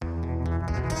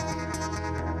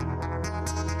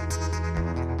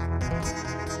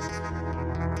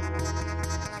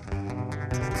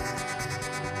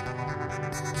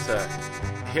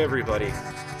Hey everybody,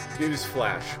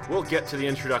 newsflash. We'll get to the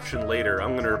introduction later.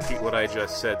 I'm going to repeat what I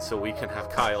just said so we can have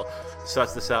Kyle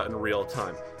suss this out in real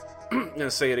time. I'm going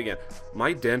to say it again.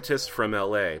 My dentist from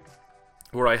LA,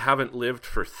 where I haven't lived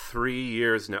for 3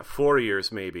 years now, 4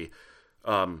 years maybe,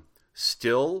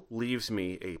 still leaves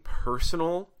me a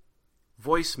personal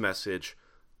voice message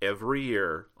every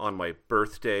year on my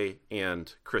birthday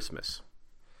and Christmas.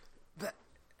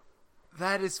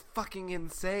 That is fucking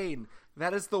insane.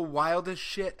 That is the wildest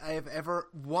shit I have ever...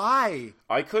 Why?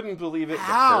 I couldn't believe it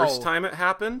How? the first time it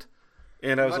happened.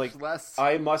 And I was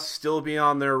I must still be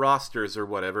on their rosters or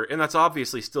whatever. And that's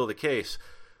obviously still the case.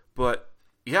 But,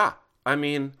 yeah, I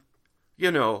mean,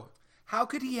 you know... How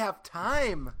could he have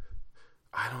time?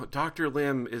 Dr.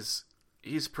 Lim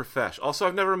he's professional. Also,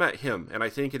 I've never met him, and I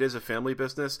think it is a family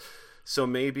business. So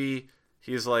maybe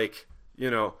he's like,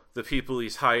 you know, the people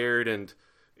he's hired and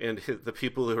the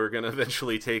people who are going to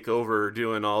eventually take over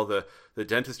doing all the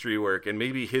dentistry work. And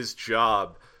maybe his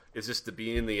job is just to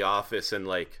be in the office and,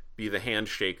 like, be the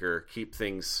handshaker, keep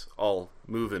things all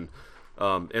moving.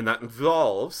 And that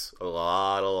involves a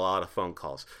lot of phone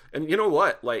calls. And you know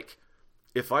what? Like,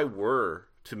 if I were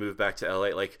to move back to LA,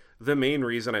 like, the main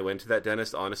reason I went to that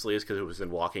dentist, honestly, is because it was in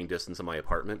walking distance of my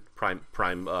apartment,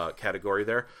 prime category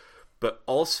there. But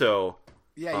also...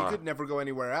 Yeah, you could never go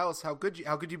anywhere else. How could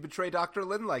you betray Dr.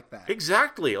 Lin like that?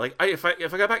 Exactly. Like, if I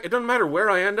got back, it doesn't matter where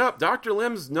I end up. Dr.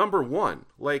 Lim's number one.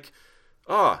 Like,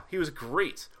 he was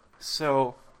great.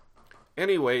 So,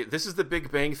 anyway, this is the Big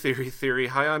Bang Theory.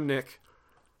 Hi, I'm Nick.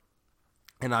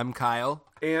 And I'm Kyle.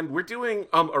 And we're doing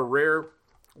a rare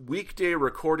weekday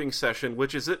recording session,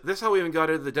 which is this is how we even got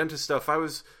into the dentist stuff. I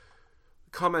was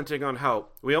commenting on how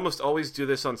we almost always do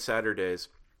this on Saturdays,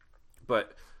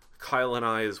 but Kyle and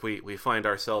I, as we find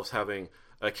ourselves having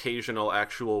occasional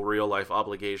actual real life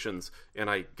obligations, and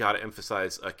I gotta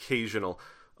emphasize occasional,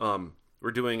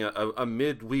 we're doing a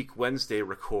midweek Wednesday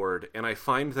record, and I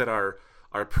find that our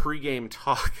pregame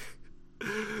talk,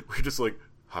 we're just like,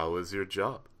 how is your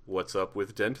job? What's up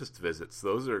with dentist visits?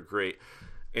 Those are great.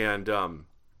 And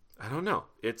I don't know.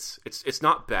 It's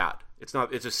not bad. It's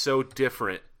just so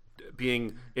different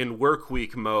being in work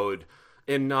week mode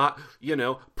and not, you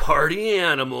know, party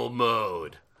animal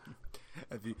mode.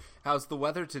 How's the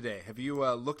weather today? Have you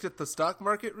looked at the stock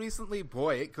market recently?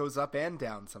 Boy, it goes up and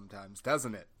down sometimes,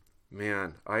 doesn't it?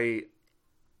 Man, I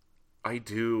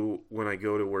do, when I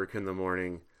go to work in the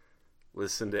morning,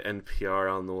 listen to NPR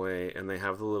on the way, and they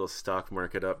have the little stock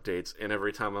market updates, and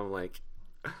every time I'm like,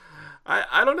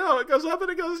 I don't know, it goes up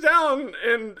and it goes down,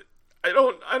 and I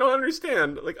don't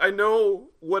understand. Like, I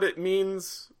know what it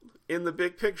means in the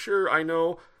big picture. I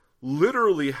know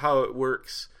literally how it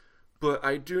works, but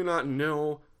I do not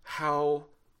know how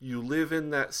you live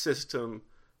in that system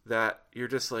that you're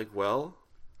just like, well,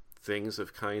 things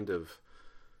have kind of,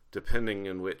 depending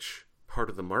on which part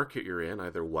of the market you're in,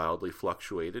 either wildly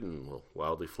fluctuated and will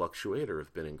wildly fluctuate, or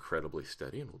have been incredibly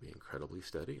steady and will be incredibly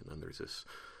steady. And then there's this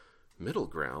middle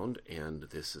ground, and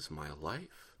this is my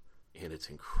life, and it's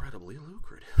incredibly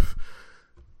lucrative.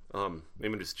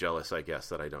 Maybe I'm just jealous, I guess,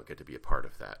 that I don't get to be a part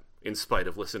of that, in spite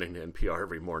of listening to NPR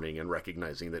every morning and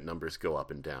recognizing that numbers go up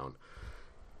and down.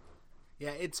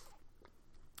 Yeah, it's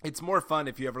more fun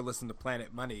if you ever listen to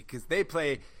Planet Money, because they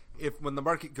play, when the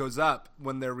market goes up,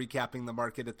 when they're recapping the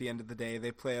market at the end of the day,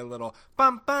 they play a little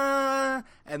bum bum,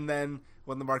 and then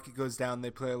when the market goes down,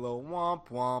 they play a little womp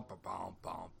womp bum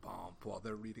bum bum while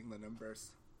they're reading the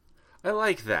numbers. I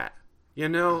like that. You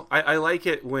know, I like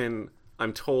it when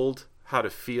I'm told how to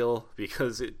feel,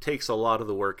 because it takes a lot of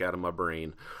the work out of my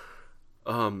brain.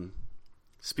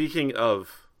 Speaking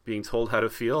of being told how to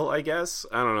feel, I guess,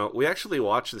 I don't know, we actually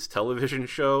watch this television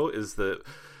show is the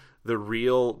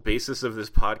real basis of this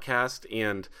podcast,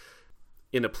 and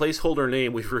in a placeholder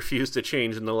name we've refused to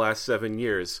change in the last 7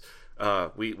 years.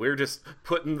 We're just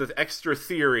putting the extra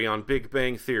theory on Big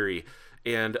Bang Theory,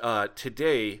 and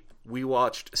today we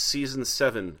watched season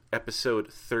 7,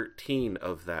 episode 13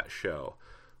 of that show,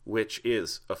 which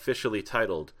is officially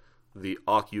titled The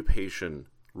Occupation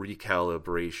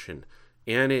Recalibration.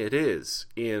 And it is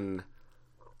in,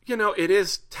 you know, it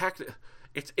is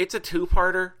it's a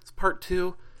two-parter. It's part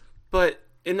 2, but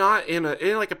not in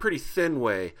like a pretty thin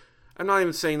way. I'm not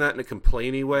even saying that in a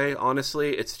complainy way,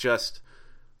 honestly. It's just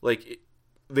like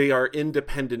they are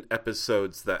independent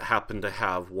episodes that happen to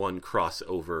have one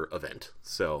crossover event.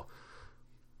 So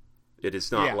it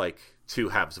is not like two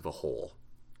halves of a whole.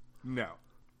 No.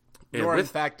 Nor, in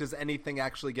fact, does anything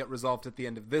actually get resolved at the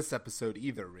end of this episode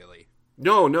either, really.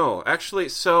 No. Actually,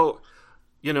 so,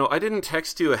 you know, I didn't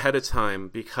text you ahead of time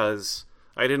because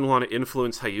I didn't want to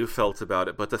influence how you felt about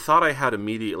it. But the thought I had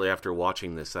immediately after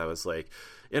watching this, I was like,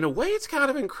 in a way, it's kind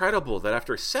of incredible that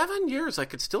after 7 years, I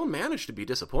could still manage to be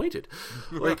disappointed.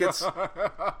 Like, is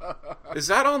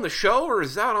that on the show or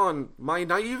is that on my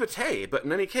naivete? But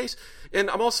in any case, and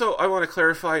I want to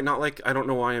clarify, not like, I don't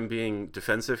know why I'm being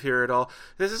defensive here at all.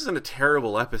 This isn't a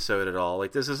terrible episode at all.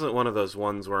 Like, this isn't one of those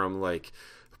ones where I'm like,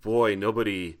 boy,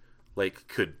 nobody, like,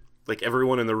 could, like,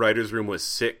 everyone in the writer's room was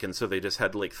sick, and so they just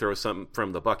had to, like, throw something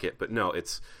from the bucket. But no,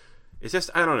 it's just,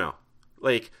 I don't know.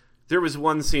 Like, there was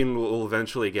one scene we'll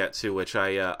eventually get to, which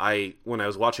I when I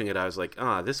was watching it, I was like,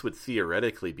 this would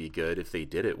theoretically be good if they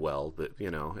did it well, but, you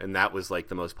know, and that was, like,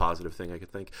 the most positive thing I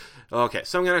could think. Okay,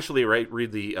 so I'm going to actually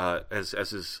read the, as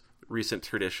is recent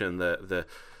tradition, the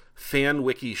Fan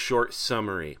Wiki short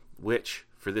summary, which,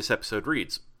 for this episode,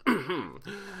 reads,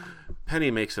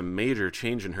 Penny makes a major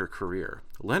change in her career.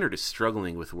 Leonard is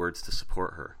struggling with words to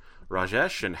support her.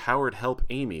 Rajesh and Howard help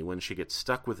Amy when she gets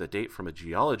stuck with a date from a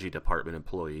geology department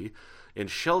employee, and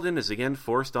Sheldon is again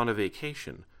forced on a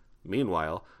vacation.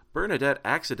 Meanwhile, Bernadette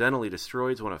accidentally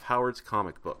destroys one of Howard's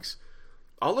comic books.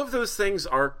 All of those things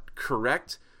are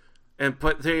correct,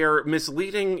 but they are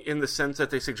misleading in the sense that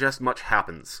they suggest much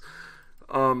happens.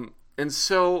 And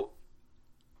so,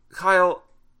 Kyle,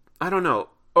 I don't know.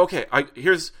 Okay, I'm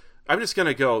just going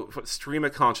to go stream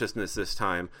of consciousness this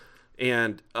time.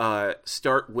 And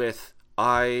start with,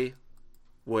 I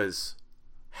was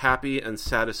happy and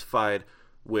satisfied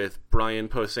with Brian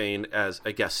Posehn as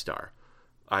a guest star.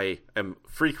 I am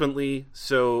frequently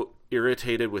so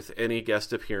irritated with any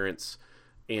guest appearance.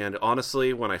 And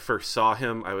honestly, when I first saw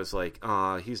him, I was like,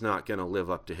 he's not going to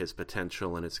live up to his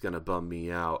potential and it's going to bum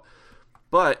me out.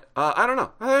 But I don't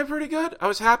know. I'm pretty good. I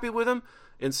was happy with him.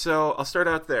 And so I'll start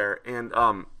out there. And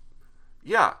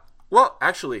yeah. Well,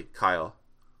 actually, Kyle,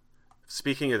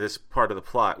 speaking of this part of the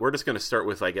plot, we're just going to start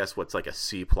with, I guess, what's like a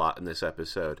C plot in this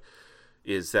episode.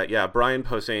 Is that, yeah, Brian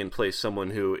Posehn plays someone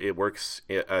who works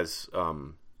as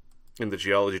in the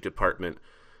geology department,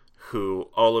 who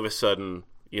all of a sudden,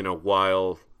 you know,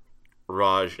 while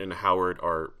Raj and Howard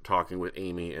are talking with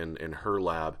Amy in her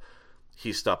lab,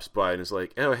 he stops by and is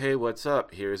like, oh, hey, what's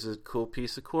up? Here's a cool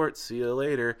piece of quartz. See you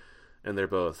later. And they're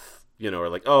both, you know, are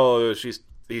like, oh,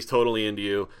 he's totally into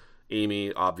you.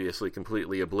 Amy, obviously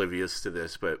completely oblivious to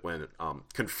this, but when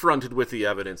confronted with the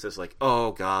evidence, is like,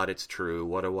 oh, God, it's true.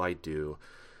 What do I do?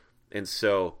 And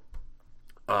so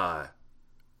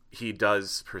he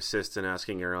does persist in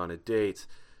asking her on a date.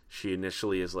 She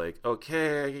initially is like,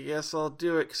 okay, I guess I'll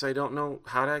do it because I don't know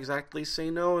how to exactly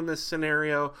say no in this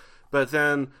scenario. But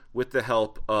then, with the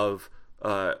help of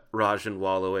Raj and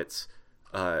Wolowitz,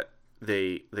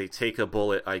 they take a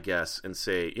bullet, I guess, and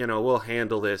say, you know, we'll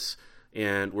handle this.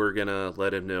 And we're going to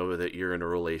let him know that you're in a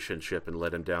relationship and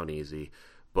let him down easy.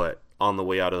 But on the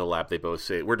way out of the lab, they both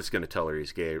say, we're just going to tell her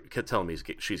he's gay. Tell him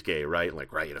she's gay, right? And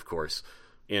like, right, of course.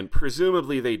 And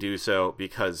presumably they do so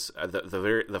because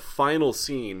the final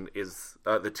scene is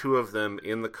the two of them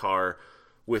in the car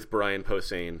with Brian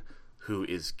Posehn, who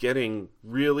is getting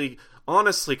really,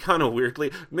 honestly, kind of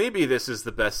weirdly, maybe this is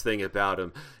the best thing about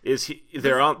him, is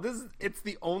it's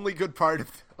the only good part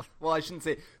of, well, I shouldn't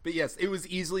say, but yes, it was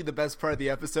easily the best part of the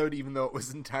episode, even though it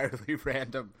was entirely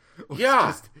random.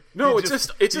 Yeah. It's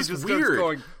just weird.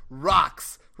 Going,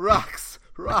 rocks.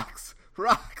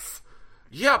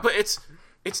 Yeah, but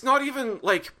it's not even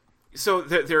like, so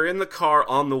they're in the car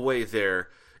on the way there.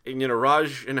 And, you know,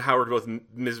 Raj and Howard are both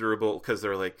miserable because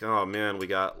they're like, oh, man, we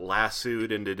got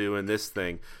lassoed into doing this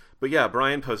thing. But, yeah,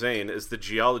 Brian Posehn, as the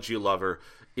geology lover,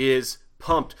 is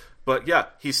pumped. But, yeah,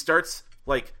 he starts,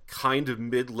 like, kind of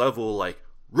mid-level, like,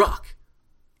 rock.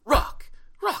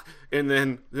 And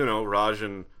then, you know, Raj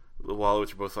and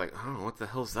Wolowitz are both like, I don't know, what the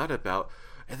hell's that about?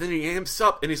 And then he amps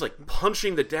up, and he's, like,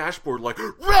 punching the dashboard, like,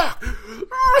 rock!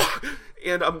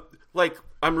 And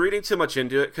I'm reading too much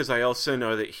into it because I also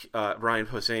know that Brian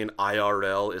Posehn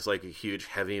IRL is like a huge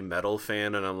heavy metal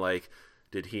fan, and I'm like,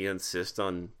 did he insist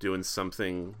on doing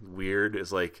something weird,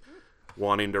 is like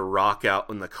wanting to rock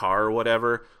out in the car or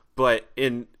whatever? But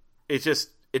it just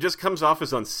comes off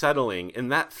as unsettling,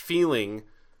 and that feeling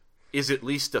is at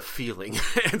least a feeling.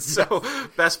 And so,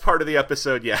 best part of the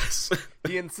episode, yes.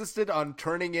 He insisted on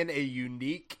turning in a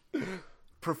unique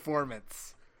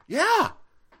performance. Yeah,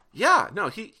 no,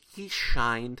 he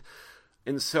shined.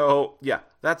 And so, yeah,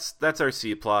 that's our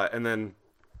C plot. And then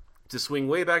to swing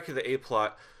way back to the A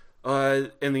plot,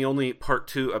 and the only part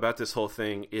 2 about this whole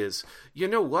thing is, you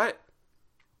know what?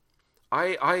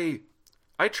 I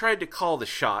tried to call the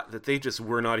shot that they just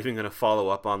were not even going to follow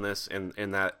up on this, and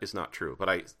that is not true. But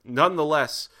I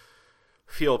nonetheless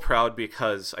feel proud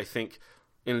because I think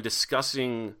in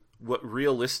discussing what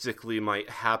realistically might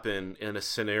happen in a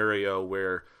scenario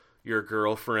where your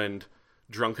girlfriend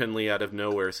drunkenly out of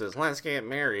nowhere says, "Let's get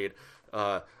married."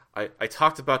 I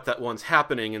talked about that once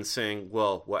happening and saying,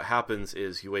 well, what happens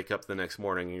is you wake up the next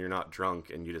morning and you're not drunk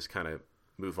and you just kind of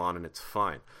move on and it's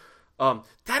fine.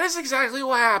 That is exactly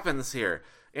what happens here.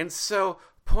 And so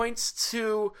points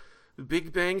to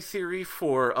Big Bang Theory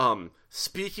for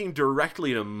speaking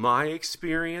directly to my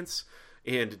experience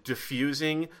and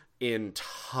diffusing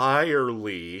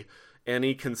entirely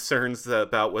any concerns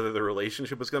about whether the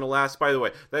relationship was going to last. By the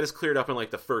way, that is cleared up in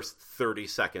like the first 30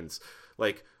 seconds.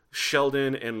 Like,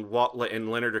 Sheldon and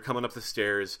Leonard are coming up the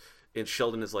stairs, and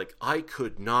Sheldon is like, I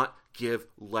could not give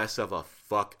less of a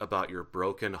fuck about your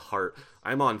broken heart.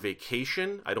 I'm on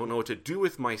vacation. I don't know what to do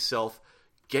with myself.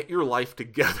 Get your life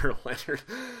together, Leonard.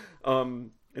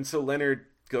 And so Leonard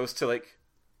goes to, like,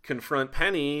 confront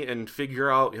Penny and figure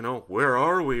out, where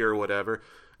are we or whatever.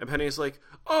 And Penny's like,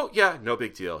 oh, yeah, no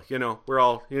big deal. We're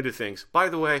all into things. By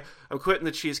the way, I'm quitting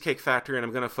the Cheesecake Factory and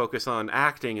I'm going to focus on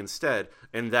acting instead.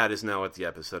 And that is now what the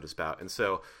episode is about. And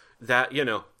so that,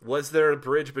 was there a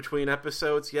bridge between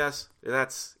episodes? Yes,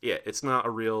 that's it. It's not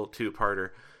a real two-parter.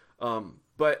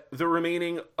 But the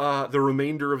remainder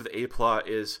of the A-plot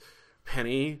is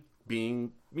Penny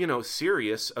being,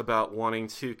 serious about wanting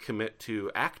to commit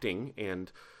to acting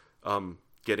and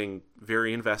getting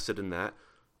very invested in that.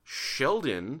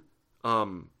 Sheldon,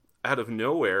 out of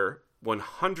nowhere,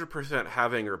 100%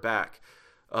 having her back,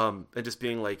 and just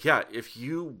being like, yeah, if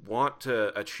you want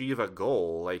to achieve a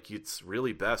goal, like, it's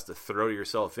really best to throw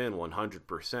yourself in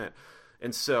 100%.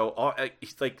 And so,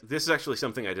 this is actually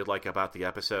something I did like about the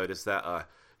episode, is that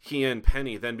he and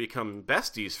Penny then become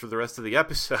besties for the rest of the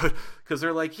episode, because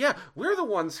they're like, yeah, we're the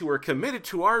ones who are committed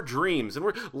to our dreams, and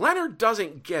Leonard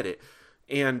doesn't get it.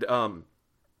 And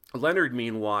Leonard,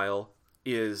 meanwhile,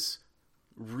 is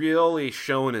really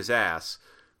showing his ass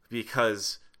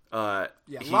because a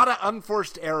lot of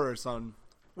unforced errors on,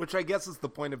 which I guess is the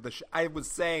point of the show. I was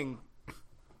saying,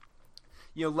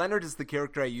 Leonard is the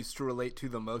character I used to relate to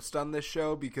the most on this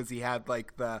show, because he had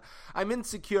like I'm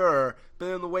insecure, but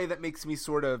in the way that makes me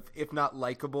sort of, if not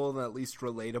likable, then at least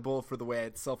relatable for the way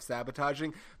it's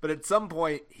self-sabotaging. But at some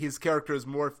point, his character is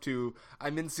morphed to,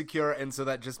 I'm insecure, and so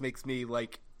that just makes me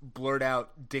like blurt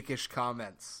out dickish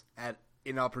comments at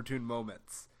inopportune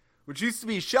moments, which used to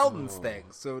be Sheldon's thing.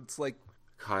 So it's like,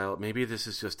 Kyle, maybe this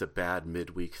is just a bad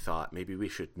midweek thought. Maybe we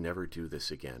should never do this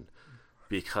again,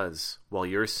 because while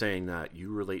you're saying that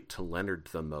you relate to Leonard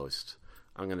the most,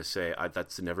 I'm going to say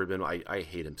that's never been. I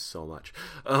hate him so much,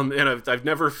 and I've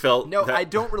never felt. No, that... I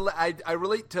don't relate. I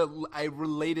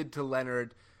related to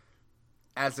Leonard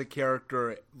as a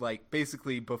character, like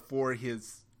basically before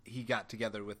he got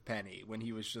together with Penny, when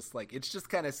he was just like, it's just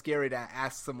kind of scary to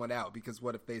ask someone out because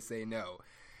what if they say no?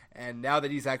 And now that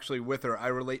he's actually with her, I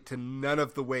relate to none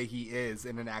of the way he is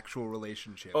in an actual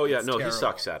relationship. Oh yeah, it's terrible. He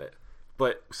sucks at it.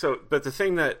 But the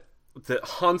thing that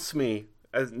haunts me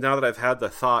now that I've had the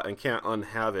thought and can't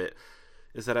unhave it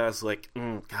is that I was like,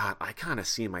 God, I kind of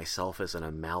see myself as an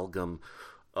amalgam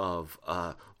of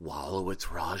Wolowitz,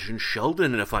 Raj, and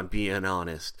Sheldon, if I'm being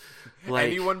honest. Like,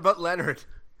 anyone but Leonard.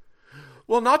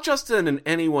 Well, not just in an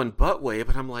anyone but way,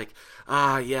 but I'm like,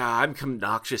 yeah, I'm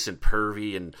obnoxious and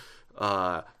pervy, and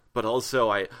but also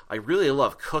I really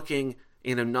love cooking,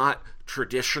 and I'm not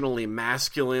traditionally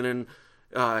masculine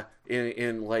and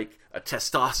in like a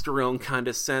testosterone kind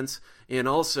of sense, and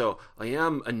also I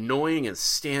am annoying and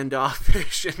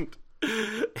standoffish and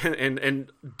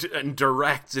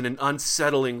direct in an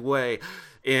unsettling way.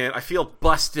 And I feel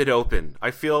busted open.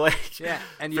 I feel like... Yeah,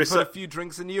 and you put a few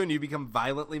drinks in you and you become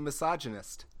violently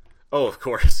misogynist. Oh, of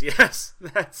course, yes.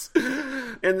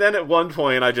 And then at one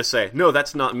point I just say, no,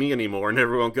 that's not me anymore. And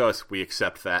everyone goes, we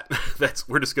accept that.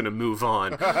 We're just going to move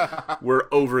on. We're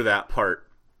over that part.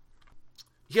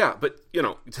 Yeah, but,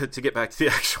 to get back to the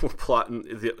actual plot and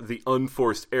the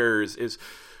unforced errors is...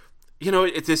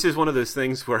 this is one of those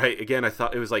things where, I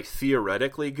thought it was, like,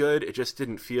 theoretically good. It just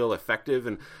didn't feel effective,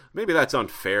 and maybe that's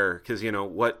unfair, because,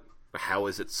 how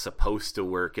is it supposed to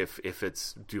work if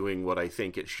it's doing what I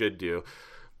think it should do?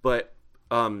 But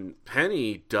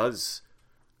Penny does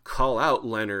call out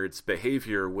Leonard's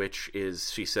behavior, which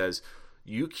is, she says,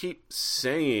 you keep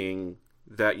saying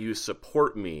that you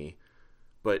support me,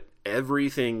 but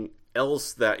everything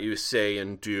else that you say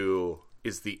and do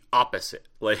is the opposite.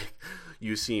 Like...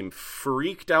 You seem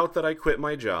freaked out that I quit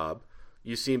my job.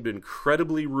 You seemed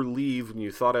incredibly relieved when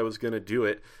you thought I was going to do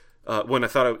it. When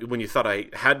you thought I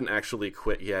hadn't actually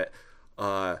quit yet.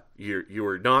 You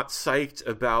were not psyched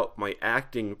about my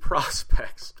acting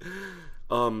prospects.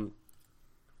 And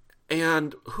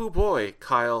boy,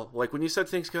 Kyle, like when you said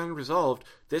things got unresolved,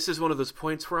 this is one of those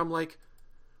points where I'm like,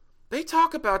 they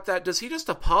talk about that. Does he just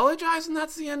apologize and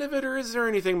that's the end of it, or is there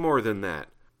anything more than that?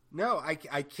 No, I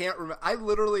can't remember. I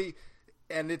literally,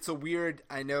 and it's a weird,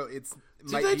 I know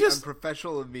might be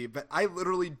unprofessional of me, but I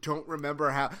literally don't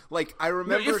remember how, like, I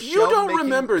remember if you don't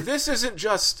remember, this isn't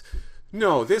just,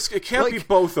 no, it can't be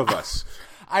both of us.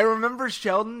 I remember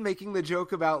Sheldon making the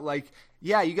joke about, like,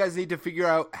 yeah, you guys need to figure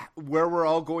out where we're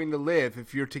all going to live,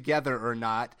 if you're together or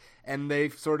not, and they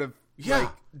sort of, like,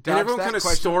 and everyone kind of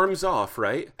storms off,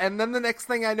 right? And then the next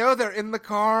thing I know, they're in the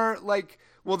car, like,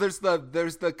 well, there's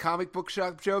the comic book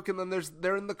shop joke, and then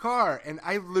they're in the car, and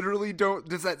I literally don't.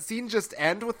 Does that scene just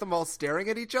end with them all staring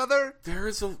at each other? There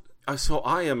is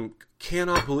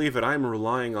cannot believe it. I'm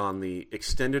relying on the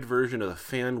extended version of the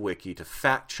fan wiki to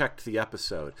fact check the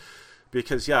episode,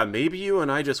 because maybe you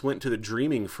and I just went to the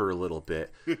dreaming for a little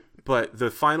bit, but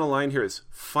the final line here is,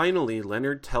 finally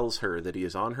Leonard tells her that he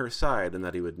is on her side and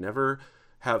that he would never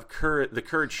have the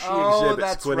courage she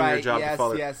exhibits quitting her job to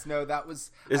follow. Yes, no, that was.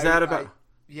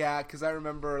 Yeah, because I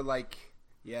remember,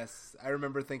 I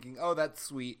remember thinking, oh, that's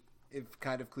sweet, if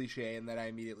kind of cliche, and then I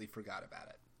immediately forgot about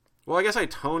it. Well, I guess I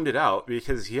toned it out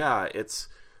because, it's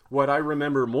what I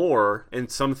remember more, and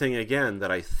something, again,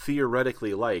 that I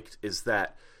theoretically liked, is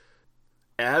that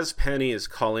as Penny is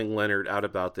calling Leonard out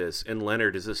about this, and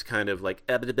Leonard is this kind of like,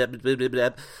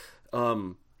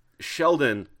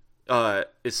 Sheldon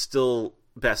is still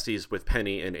besties with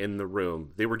Penny and in the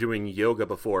room. They were doing yoga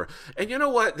before. And you know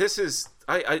what? This is...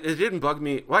 it didn't bug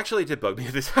me. Well, actually, it did bug me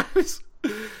at the time.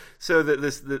 So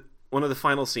one of the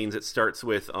final scenes, it starts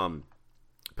with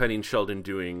Penny and Sheldon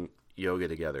doing yoga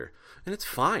together. And it's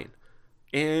fine.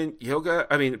 And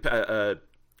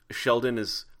Sheldon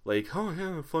is like, oh,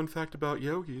 yeah, a fun fact about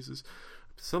yogis is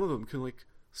some of them can, like,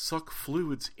 suck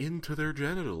fluids into their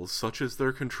genitals, such as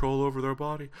their control over their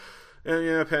body.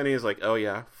 And Penny is like, oh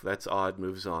yeah, that's odd,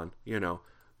 moves on.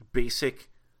 Basic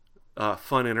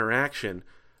fun interaction.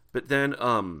 But then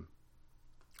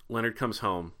Leonard comes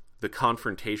home. The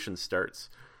confrontation starts.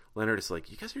 Leonard is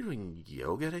like, you guys are doing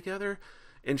yoga together?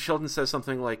 And Sheldon says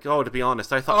something like, oh, to be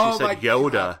honest, I thought she said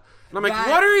Yoda. God. And I'm like,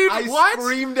 what are you... I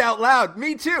screamed out loud.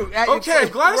 Me too. Okay,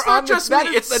 glad it's not just me.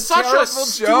 It's such a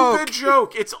stupid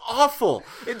joke. It's awful.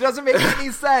 It doesn't make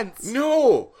any sense.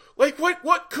 No. Like,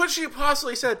 what could she have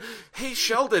possibly said? Hey,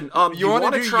 Sheldon, you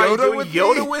want to try doing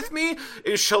Yoda with me?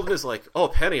 And Sheldon is like, oh,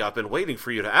 Penny, I've been waiting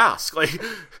for you to ask. Like,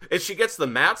 and she gets the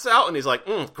mats out, and he's like,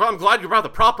 I'm glad you brought the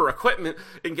proper equipment,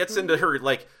 and gets into her,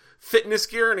 like, fitness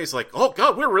gear, and he's like, oh,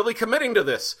 God, we're really committing to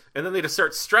this. And then they just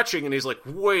start stretching, and he's like,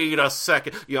 wait a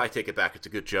second. I take it back. It's a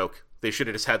good joke. They should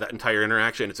have just had that entire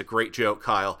interaction. It's a great joke,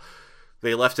 Kyle.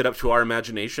 They left it up to our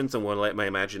imaginations, and want to let my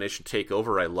imagination take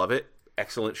over. I love it.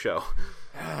 Excellent show.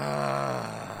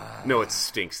 No, it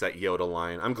stinks, that Yoda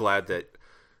line. I'm glad that,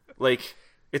 like,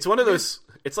 it's one of those,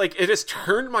 it's like, it just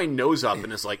turned my nose up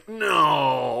and it's like,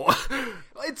 no.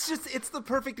 It's the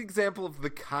perfect example of the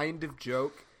kind of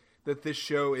joke that this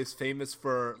show is famous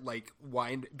for, like,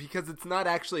 because it's not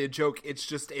actually a joke, it's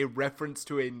just a reference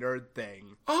to a nerd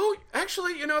thing. Oh,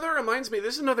 actually, that reminds me,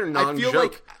 this is another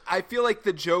non-joke. I feel like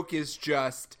the joke is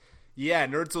just,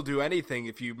 nerds will do anything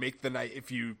if you make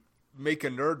a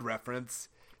nerd reference.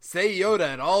 Say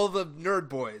Yoda and all the nerd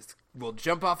boys will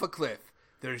jump off a cliff.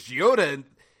 There's Yoda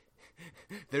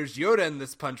in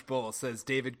this punch bowl, says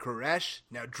David Koresh.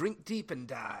 Now drink deep and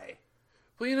die.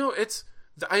 Well,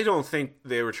 I don't think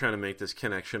they were trying to make this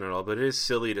connection at all, but it is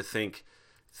silly to think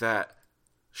that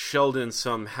Sheldon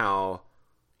somehow,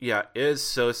 is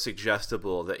so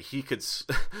suggestible that he could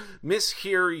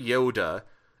mishear Yoda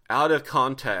out of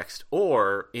context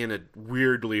or in a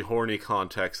weirdly horny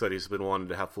context that he's been wanting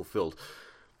to have fulfilled.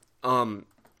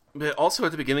 But also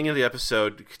at the beginning of the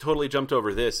episode, totally jumped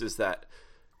over this, is that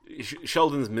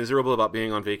Sheldon's miserable about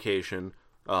being on vacation.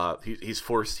 He's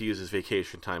forced to use his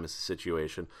vacation time as a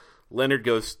situation. Leonard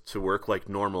goes to work like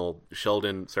normal.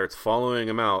 Sheldon starts following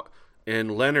him out,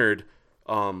 and Leonard,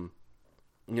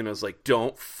 is like,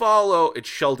 don't follow. It's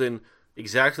Sheldon,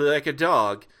 exactly like a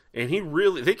dog. And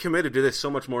they committed to this so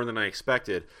much more than I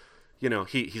expected.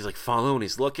 He's like, follow, and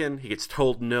he's looking. He gets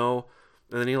told no.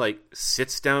 And then he, like,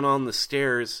 sits down on the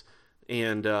stairs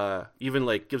and even,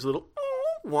 like, gives a little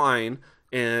whine.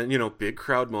 And, big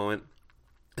crowd moment.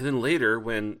 And then later,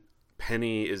 when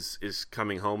Penny is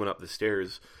coming home and up the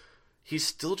stairs, he's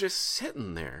still just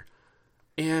sitting there.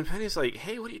 And Penny's like,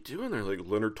 hey, what are you doing there? Like,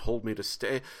 Leonard told me to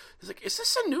stay. He's like, is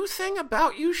this a new thing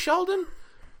about you, Sheldon?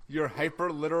 You're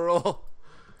hyper-literal.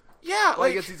 Yeah, well,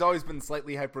 I guess he's always been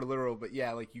slightly hyper-literal, but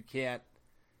yeah, like, you can't,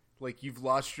 like, you've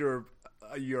lost your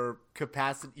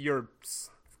capacity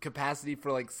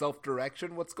for, like,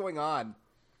 self-direction. What's going on?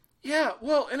 Yeah,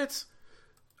 well, and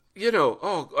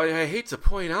I hate to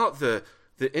point out the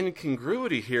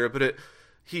incongruity here, but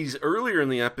he's earlier in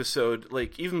the episode,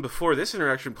 like even before this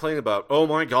interaction, playing about, oh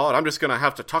my god, I'm just gonna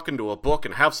have to tuck into a book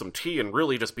and have some tea and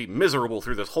really just be miserable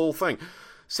through this whole thing.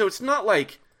 So it's not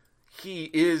like he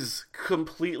is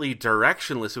completely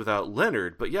directionless without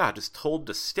Leonard, but yeah, just told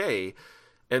to stay.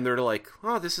 And they're like,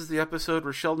 oh, this is the episode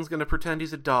where Sheldon's gonna pretend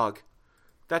he's a dog.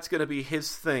 That's gonna be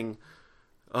his thing.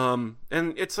 And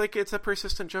it's like, it's a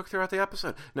persistent joke throughout the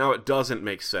episode. Now, it doesn't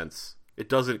make sense. It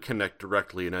doesn't connect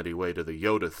directly in any way to the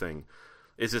Yoda thing.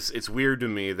 It's weird to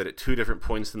me that at two different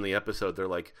points in the episode, they're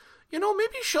like,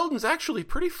 maybe Sheldon's actually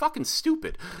pretty fucking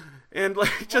stupid. And,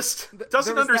 like, just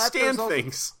doesn't understand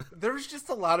things. There's just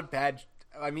a lot of bad...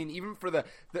 I mean, even for the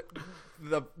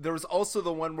there was also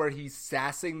the one where he's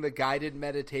sassing the guided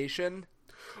meditation.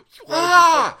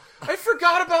 I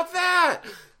forgot about that!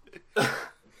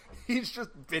 He's just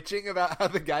bitching about how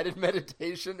the guided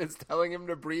meditation is telling him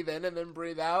to breathe in and then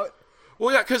breathe out.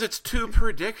 Well, yeah, because it's too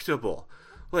predictable.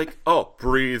 Like, oh,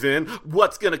 breathe in.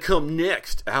 What's going to come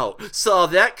next? Out. Saw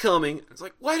that coming. It's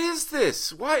like, what is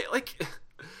this? Why? Like,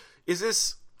 is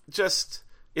this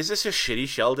a shitty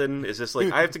Sheldon? Is this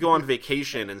like, I have to go on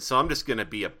vacation and so I'm just going to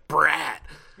be a brat?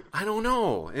 I don't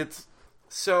know. It's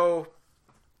so,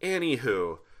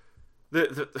 anywho.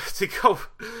 To go,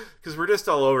 because we're just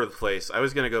all over the place, I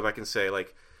was going to go back and say,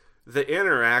 like, the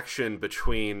interaction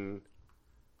between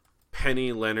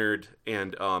Penny, Leonard,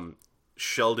 and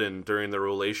Sheldon during the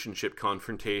relationship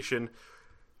confrontation,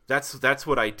 that's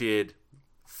what I did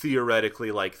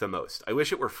theoretically like the most. I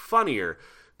wish it were funnier,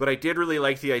 but I did really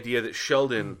like the idea that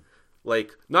Sheldon,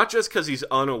 like, not just because he's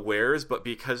unawares, but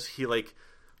because he, like,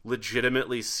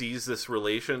 legitimately sees this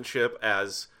relationship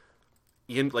as...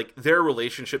 in like their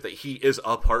relationship, that he is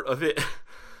a part of it,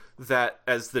 that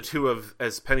as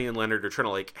Penny and Leonard are trying to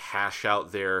like hash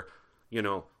out their,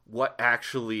 what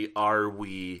actually are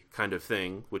we kind of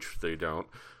thing, which they don't.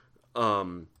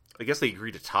 I guess they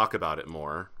agree to talk about it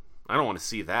more. I don't want to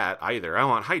see that either. I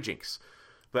want hijinks.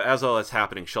 But as all that's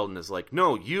happening, Sheldon is like,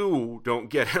 no, you don't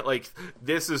get it. Like,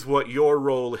 this is what your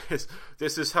role is.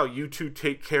 This is how you two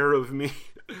take care of me.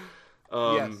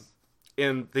 Yes.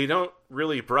 And they don't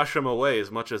really brush him away as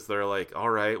much as they're like, all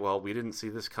right, well, we didn't see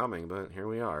this coming, but here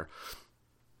we are.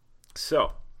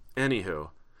 So, anywho.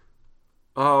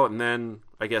 Oh, and then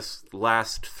I guess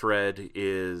last thread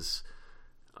is,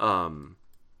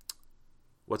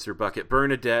 what's her bucket?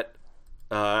 Bernadette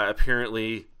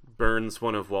apparently burns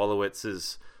one of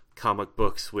Wolowitz's comic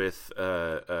books with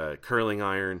a curling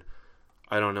iron.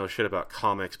 I don't know shit about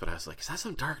comics, but I was like, is that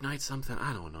some Dark Knight something?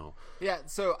 I don't know. Yeah,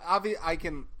 so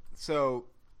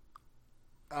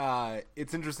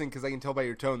it's interesting because I can tell by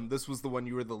your tone this was the one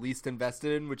you were the least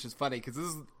invested in, which is funny because this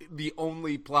is the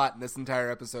only plot in this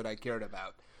entire episode I cared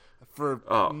about for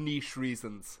niche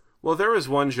reasons. Well, there was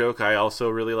one joke I also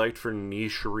really liked for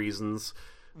niche reasons.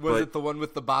 Was it the one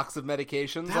with the box of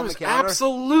medications that on was the counter?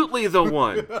 Absolutely the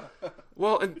one.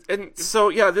 Well, and so,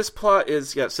 yeah, this plot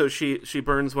is, so she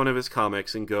burns one of his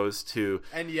comics and goes to...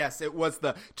 And yes, it was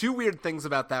the two weird things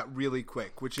about that really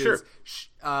quick, which sure. is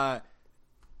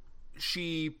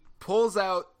she pulls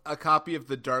out a copy of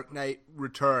The Dark Knight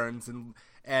Returns,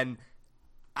 and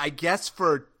I guess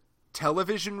for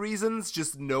television reasons,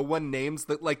 just no one names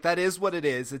that. Like, that is what it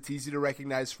is. It's easy to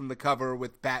recognize from the cover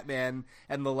with Batman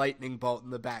and the lightning bolt in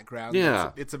the background.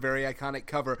 Yeah. It's a very iconic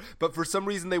cover. But for some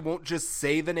reason, they won't just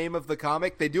say the name of the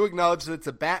comic. They do acknowledge that it's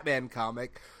a Batman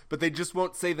comic, but they just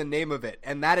won't say the name of it.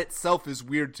 And that itself is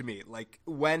weird to me. Like,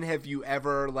 when have you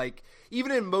ever, like,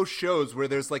 even in most shows where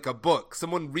there's like a book,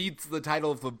 someone reads the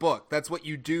title of the book. That's what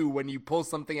you do when you pull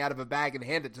something out of a bag and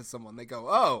hand it to someone. They go,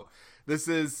 oh, this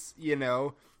is,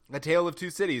 A Tale of Two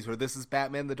Cities, or this is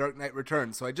Batman The Dark Knight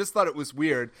Returns. So I just thought it was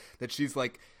weird that she's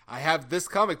like, I have this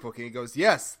comic book. And he goes,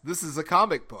 yes, this is a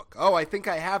comic book. Oh, I think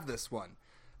I have this one.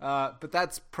 But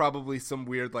that's probably some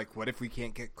weird, like, what if we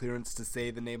can't get clearance to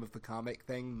say the name of the comic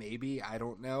thing? Maybe. I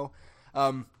don't know.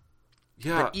 Yeah.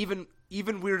 But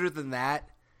even weirder than that,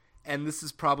 and this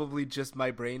is probably just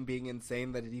my brain being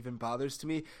insane that it even bothers to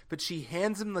me, but she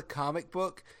hands him the comic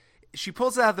book. She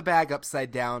pulls it out of the bag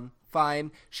upside down.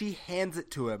 Fine. She hands it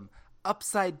to him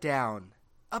upside down.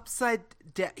 Upside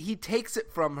down. He takes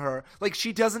it from her. Like,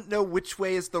 she doesn't know which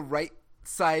way is the right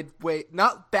side way.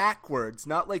 Not backwards.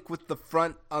 Not like with the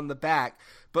front on the back.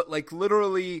 But like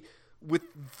literally with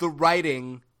the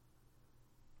writing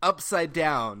upside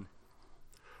down.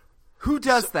 Who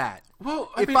does that?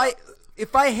 Well,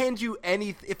 if I hand you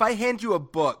a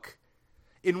book,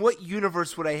 in what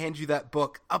universe would I hand you that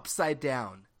book upside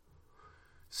down?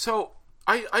 So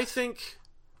I think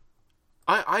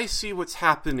I see what's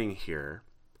happening here,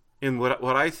 And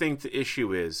what I think the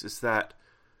issue is that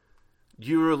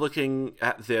you are looking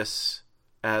at this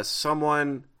as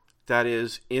someone that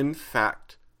is, in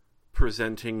fact,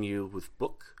 presenting you with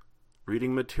book,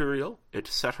 reading material,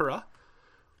 etc.,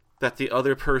 that the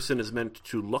other person is meant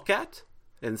to look at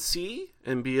and see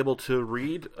and be able to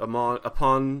read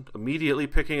upon immediately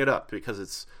picking it up,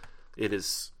 because it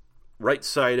is right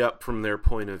side up from their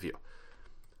point of view.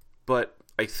 But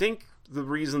I think the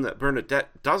reason that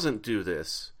Bernadette doesn't do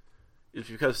this is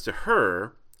because to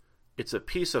her, it's a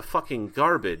piece of fucking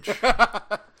garbage.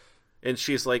 And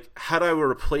she's like, how do I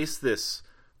replace this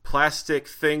plastic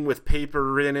thing with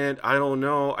paper in it? I don't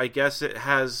know. I guess it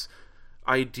has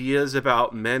ideas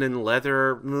about men in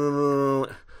leather.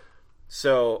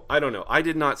 So, I don't know. I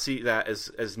did not see that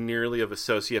as nearly of a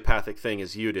sociopathic thing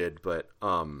as you did, but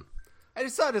I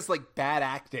just saw it as like bad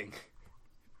acting.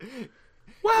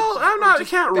 Well, I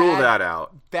can't rule that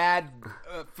out. Bad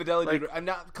fidelity. Like, I'm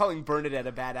not calling Bernadette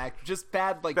a bad actor. Just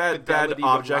bad, like, bad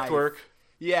object work.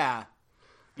 Yeah.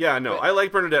 Yeah, no, I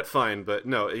like Bernadette fine, but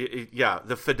no,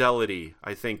 the fidelity,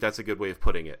 I think that's a good way of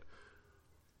putting it.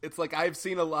 It's like I've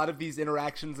seen a lot of these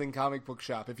interactions in Comic Book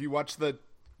Shop. If you watch the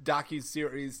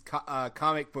docuseries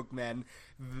Comic Book Men,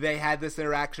 they had this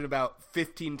interaction about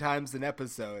 15 times an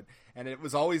episode, and it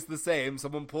was always the same.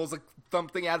 Someone pulls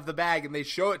something out of the bag, and they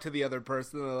show it to the other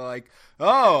person, and they're like,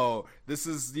 oh, this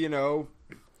is,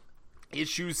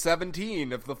 issue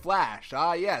 17 of The Flash.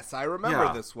 Ah, yes, I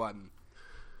remember this one.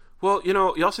 Well,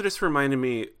 you also just reminded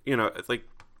me, like,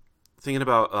 thinking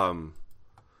about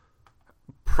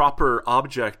proper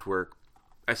object work.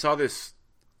 I saw this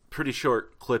pretty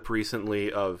short clip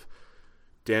recently of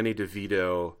Danny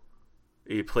DeVito.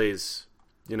 He plays,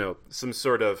 some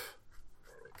sort of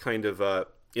kind of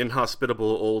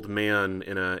inhospitable old man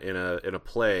in a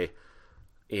play,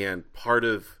 and part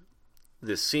of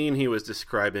the scene he was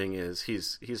describing is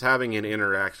he's having an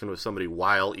interaction with somebody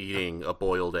while eating a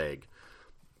boiled egg.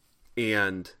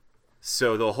 And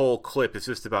so the whole clip is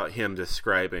just about him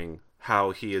describing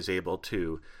how he is able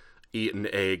to eat an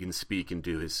egg and speak and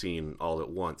do his scene all at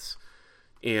once.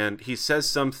 And he says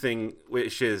something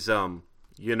which is, I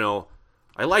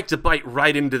like to bite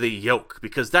right into the yolk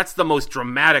because that's the most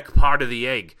dramatic part of the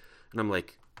egg. And I'm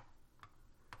like,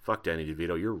 fuck, Danny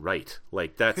DeVito, you're right.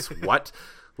 Like, that's what?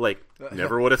 Like,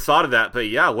 never would have thought of that. But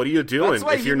yeah, what are you doing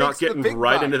if you're not getting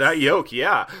right into that yolk?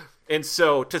 Yeah. And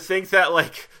so to think that,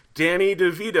 like, Danny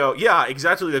DeVito, yeah,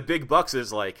 exactly, the big bucks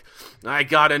is like, I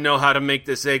gotta know how to make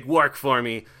this egg work for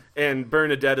me. And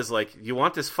Bernadette is like, you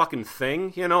want this fucking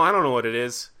thing? I don't know what it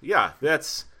is. Yeah,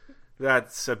 that's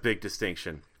a big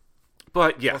distinction.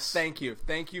 But yes. Well, thank you.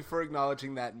 Thank you for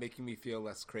acknowledging that and making me feel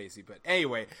less crazy. But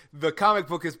anyway, the comic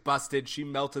book is busted. She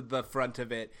melted the front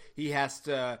of it. He has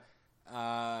to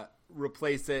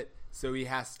replace it. So he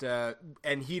has to,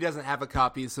 and he doesn't have a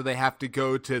copy, so they have to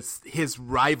go to his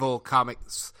rival comic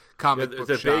book shop.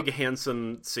 The big,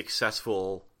 handsome,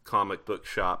 successful comic book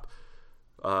shop,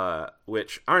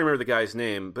 which I don't remember the guy's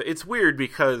name, but it's weird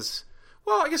because,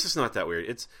 well, I guess it's not that weird.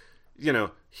 It's,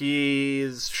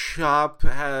 his shop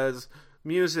has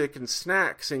music and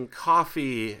snacks and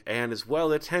coffee and is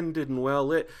well attended and well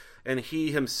lit, and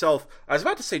he himself, I was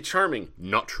about to say charming,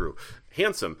 not true,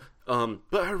 handsome,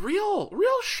 but a real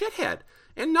shithead.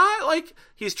 And not like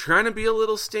he's trying to be a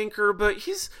little stinker, but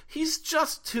he's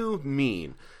just too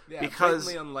mean. Yeah, because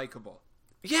blatantly unlikable.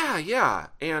 Yeah.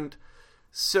 And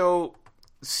so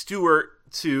Stewart,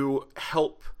 to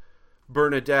help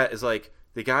Bernadette, is like,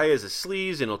 the guy is a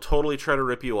sleaze and he'll totally try to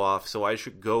rip you off, so I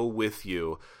should go with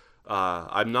you.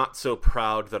 I'm not so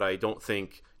proud that I don't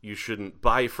think you shouldn't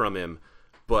buy from him,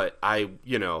 but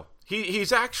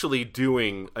he's actually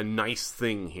doing a nice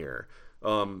thing here.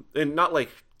 And not like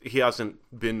he hasn't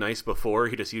been nice before,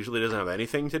 he just usually doesn't have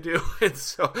anything to do. And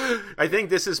so I think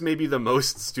this is maybe the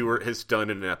most Stewart has done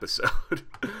in an episode.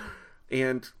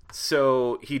 And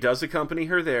so he does accompany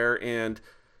her there, and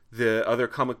the other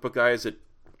comic book guy is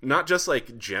not just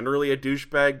like generally a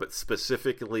douchebag, but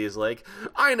specifically is like,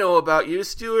 I know about you,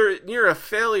 Stewart, you're a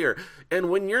failure.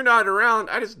 And when you're not around,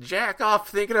 I just jack off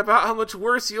thinking about how much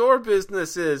worse your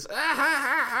business is.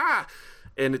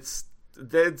 And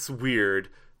that's weird.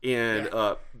 And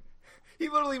he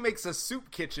literally makes a soup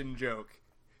kitchen joke.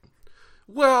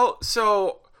 Well,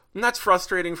 so that's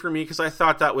frustrating for me because I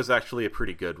thought that was actually a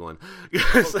pretty good one.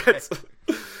 Okay.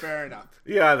 Fair enough.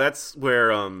 Yeah, that's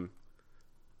where I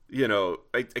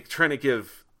trying to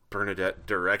give Bernadette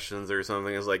directions or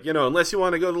something. It's like, unless you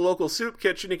want to go to the local soup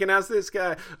kitchen, you can ask this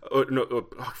guy.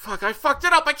 Fuck, I fucked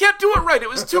it up. I can't do it right. It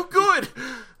was too good.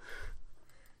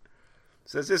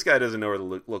 Says this guy doesn't know where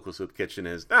the local soup kitchen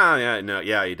is.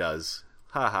 Yeah, he does.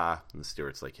 haha. And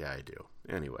Stewart's like, yeah, I do.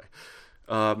 Anyway,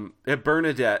 and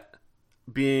Bernadette,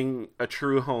 being a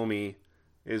true homie,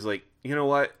 is like, you know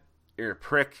what? You're a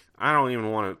prick. I don't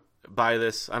even want to buy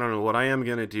this. I don't know what I am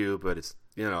going to do, but it's,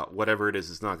 whatever it is,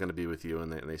 it's not going to be with you.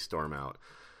 And they storm out.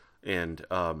 And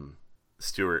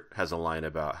Stewart has a line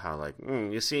about how, like,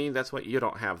 you see, that's what you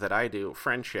don't have that I do,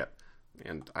 friendship.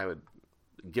 And I would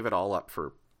give it all up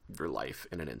for your life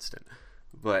in an instant.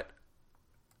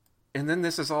 And then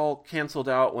this is all canceled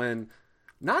out when,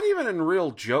 not even in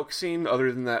real joke scene,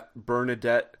 other than that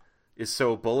Bernadette is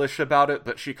so bullish about it,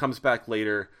 but she comes back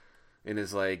later and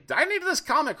is like, I need this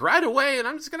comic right away, and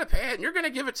I'm just going to pay it, and you're going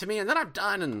to give it to me, and then I'm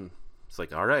done. And it's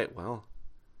like, all right, well,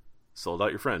 sold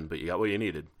out your friend, but you got what you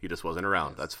needed. He just wasn't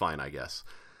around. Yes. That's fine, I guess.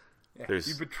 Yeah,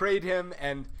 you betrayed him,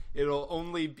 and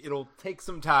it'll take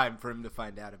some time for him to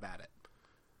find out about it.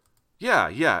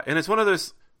 Yeah, and it's one of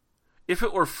those, if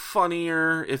it were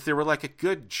funnier, if there were like a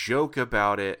good joke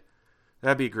about it,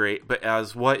 that'd be great. But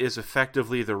as what is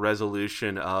effectively the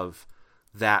resolution of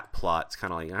that plot, it's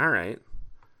kind of like, all right.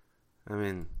 I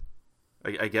mean,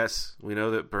 I guess we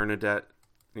know that Bernadette,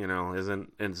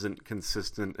 isn't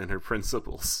consistent in her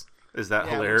principles. Is that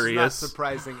hilarious? Which is not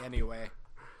surprising anyway.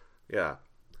 Yeah.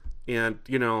 And,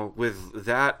 with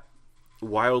that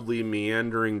wildly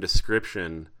meandering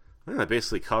description, I think that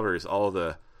basically covers all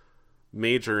the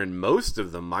major and most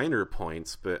of the minor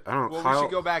points, but I don't know. Well, we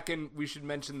should go back and we should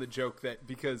mention the joke that,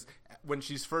 because when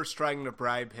she's first trying to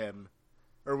bribe him,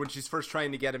 or when she's first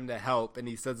trying to get him to help, and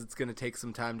he says it's going to take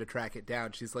some time to track it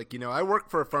down, she's like, I work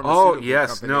for a pharmaceutical company. Oh,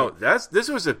 yes. No, this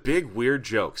was a big, weird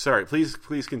joke. Sorry, please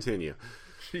continue.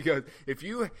 She goes, if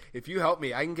you help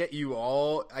me, I can get you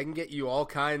all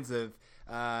kinds of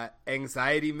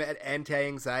anti-anxiety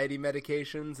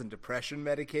medications and depression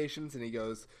medications. And he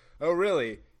goes, oh,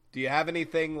 really? Do you have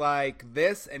anything like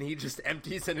this? And he just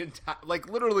empties an entire,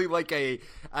 literally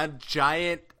a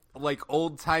giant,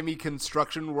 old-timey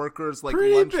construction workers,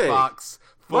 lunchbox.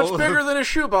 Much bigger than a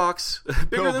shoebox.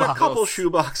 Bigger than a couple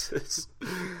shoeboxes.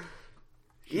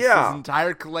 Yeah. His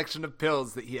entire collection of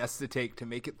pills that he has to take to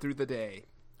make it through the day.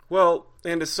 Well,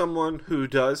 and as someone who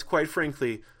does, quite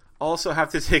frankly, also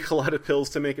have to take a lot of pills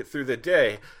to make it through the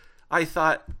day, I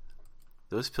thought,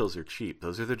 those pills are cheap.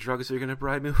 Those are the drugs you're going to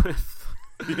bribe me with.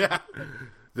 Yeah.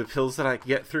 The pills that I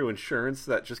get through insurance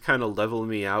that just kind of level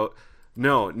me out.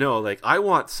 No, I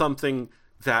want something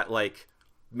that,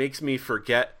 makes me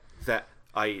forget that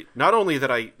not only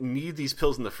that I need these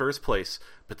pills in the first place,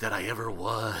 but that I ever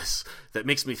was. That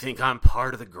makes me think I'm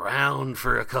part of the ground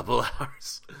for a couple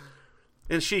hours.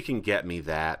 And she can get me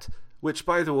that. Which,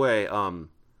 by the way, I'm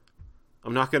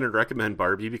not going to recommend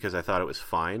Barbie because I thought it was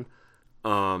fine.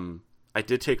 I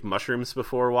did take mushrooms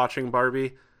before watching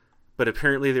Barbie, but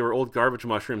apparently they were old garbage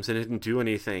mushrooms and didn't do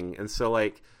anything. And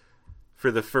so,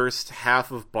 for the first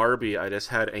half of Barbie, I just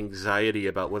had anxiety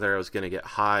about whether I was going to get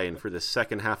high. And for the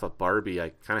second half of Barbie,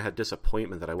 I kind of had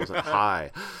disappointment that I wasn't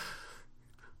high.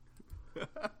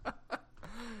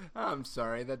 I'm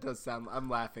sorry. I'm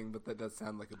laughing, but that does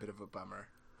sound like a bit of a bummer.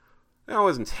 It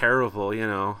wasn't terrible,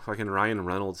 Fucking Ryan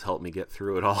Reynolds helped me get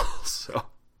through it all, so.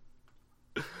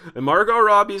 And Margot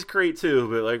Robbie's great too,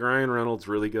 but Ryan Reynolds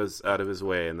really goes out of his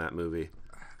way in that movie.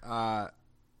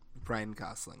 Ryan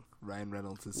Gosling. Ryan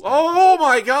Reynolds is. Oh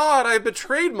my God! I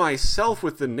betrayed myself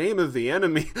with the name of the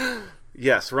enemy.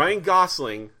 Yes, Ryan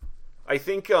Gosling. I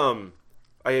think I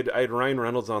had Ryan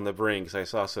Reynolds on the brain because I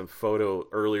saw some photo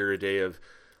earlier today of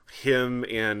him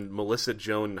and Melissa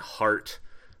Joan Hart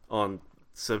on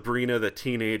Sabrina the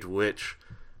Teenage Witch,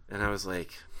 and I was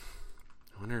like,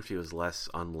 I wonder if he was less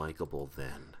unlikable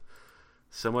then.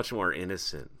 So much more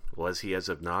innocent. Was he as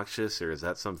obnoxious, or is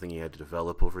that something he had to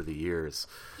develop over the years?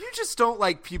 You just don't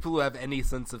like people who have any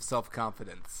sense of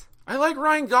self-confidence. I like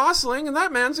Ryan Gosling, and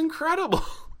that man's incredible.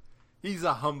 He's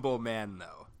a humble man,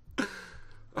 though.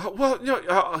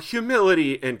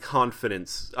 Humility and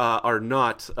confidence are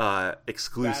not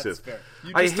exclusive. That's fair.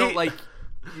 You just don't like...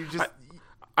 You just...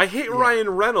 I hate Ryan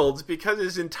Reynolds because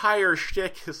his entire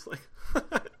shtick is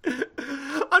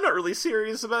I'm not really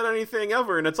serious about anything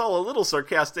ever, and it's all a little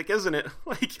sarcastic, isn't it?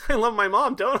 I love my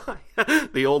mom, don't I?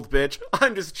 The old bitch.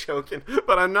 I'm just joking,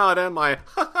 but I'm not, am I?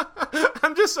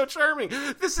 I'm just so charming.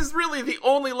 This is really the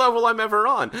only level I'm ever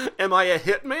on. Am I a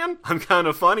hitman? I'm kind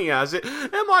of funny as it.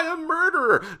 Am I a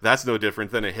murderer? That's no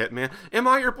different than a hitman. Am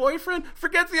I your boyfriend?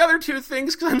 Forget the other two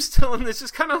things, because I'm still in this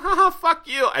just kind of, fuck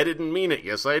you. I didn't mean it.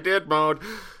 Yes, I did mode.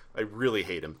 I really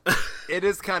hate him. It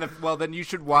is kind of, well, then you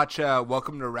should watch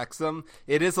Welcome to Wrexham.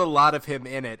 It is a lot of him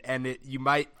in it, and you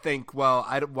might think, well,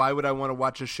 why would I want to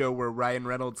watch a show where Ryan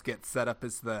Reynolds gets set up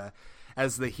as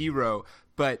the hero?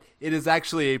 but it is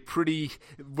actually a pretty.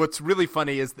 What's really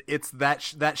funny is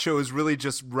that show is really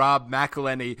just Rob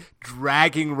McElhenney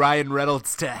dragging Ryan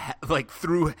Reynolds to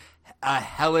through a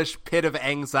hellish pit of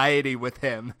anxiety with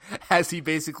him as he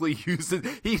basically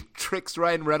tricks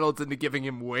Ryan Reynolds into giving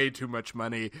him way too much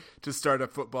money to start a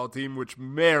football team, which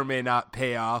may or may not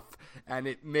pay off, and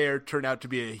it may turn out to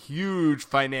be a huge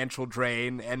financial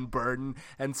drain and burden.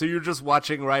 And so you're just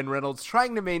watching Ryan Reynolds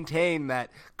trying to maintain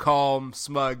that calm,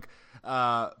 smug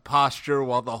posture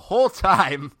while the whole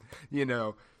time, he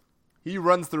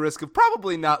runs the risk of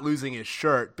probably not losing his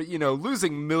shirt, but,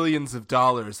 losing millions of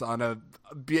dollars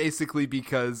basically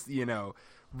because,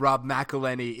 Rob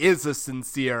McElhenney is a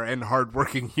sincere and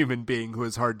hardworking human being who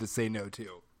is hard to say no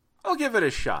to. I'll give it a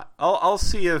shot. I'll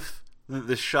see if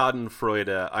the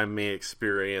schadenfreude I may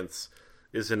experience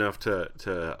is enough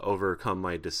to overcome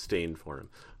my disdain for him.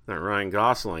 That Ryan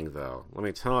Gosling, though, let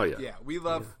me tell you. Yeah, we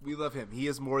love him. He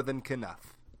is more than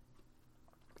Knuff.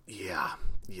 Yeah,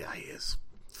 he is.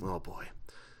 Oh boy.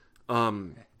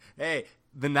 Hey,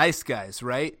 The Nice Guys,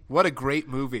 right? What a great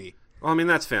movie. Well, I mean,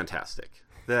 that's fantastic.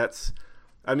 That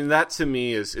to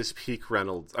me is peak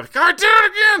Reynolds. I gotta do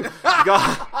it again.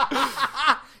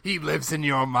 God. He lives in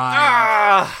your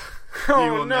mind. You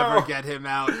will never get him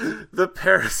out. The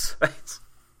parasites.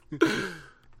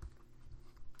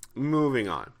 Moving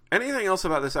on. Anything else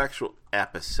about this actual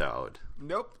episode?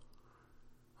 Nope.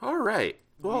 All right.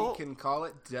 Well, we can call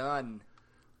it done.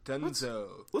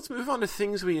 Dunzo. Let's move on to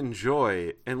things we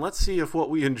enjoy, and let's see if what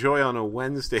we enjoy on a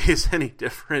Wednesday is any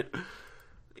different.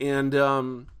 And,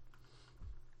 I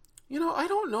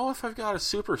don't know if I've got a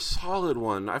super solid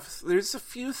one. There's a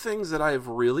few things that I've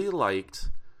really liked.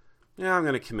 Yeah, I'm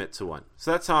going to commit to one.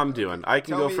 So that's how I'm doing. I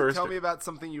can go first. Tell me about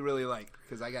something you really like,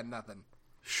 because I got nothing.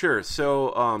 Sure.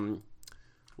 So,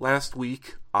 last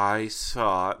week I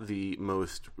saw the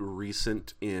most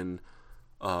recent in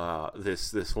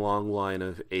this long line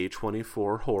of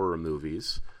A24 horror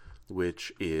movies,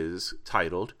 which is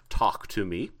titled Talk to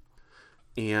Me.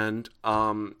 And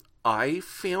I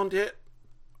found it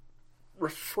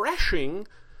refreshing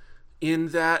in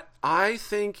that I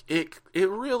think it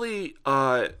really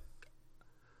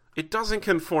it doesn't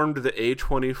conform to the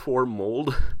A24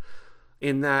 mold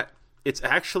in that it's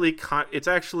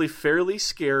actually fairly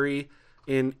scary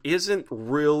and isn't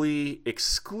really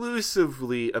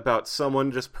exclusively about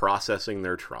someone just processing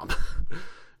their trauma.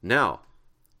 Now,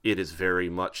 it is very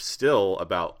much still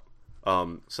about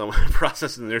someone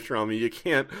processing their trauma. You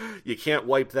can't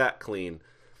wipe that clean.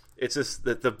 It's just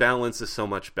that the balance is so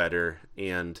much better,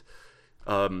 and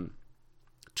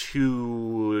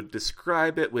to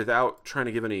describe it without trying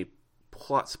to give any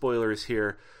plot spoilers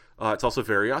here, it's also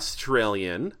very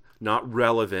Australian. Not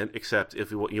relevant, except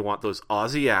if you want those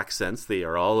Aussie accents. They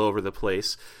are all over the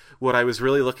place. What I was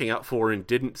really looking out for and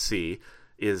didn't see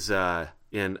is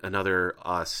in another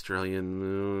Australian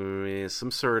movie,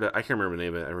 some sort of, I can't remember the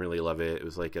name of it. I really love it. It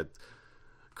was like a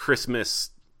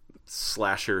Christmas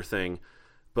slasher thing.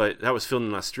 But that was filmed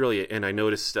in Australia, and I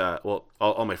noticed,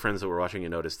 all my friends that were watching it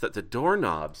noticed that the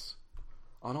doorknobs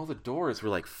on all the doors were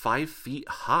like 5 feet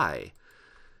high.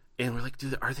 And we're like,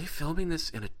 are they filming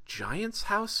this in a giant's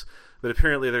house? But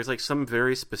apparently there's like some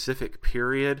very specific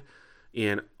period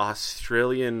in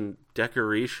Australian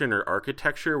decoration or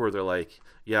architecture where they're like,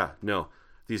 yeah, no,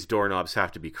 these doorknobs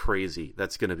have to be crazy.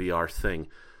 That's going to be our thing.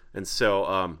 And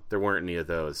so there weren't any of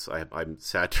those. I'm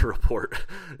sad to report.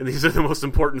 And these are the most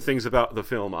important things about the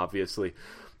film, obviously.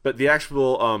 But the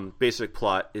actual basic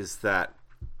plot is that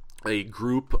a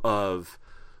group of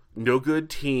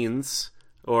no-good teens,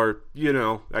 or,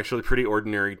 actually pretty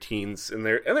ordinary teens, and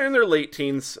they're in their late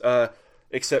teens,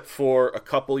 except for a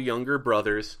couple younger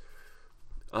brothers,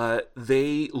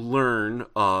 they learn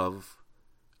of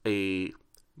a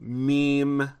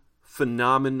meme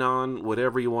phenomenon,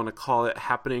 whatever you want to call it,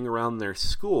 happening around their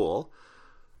school,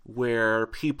 where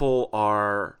people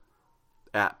are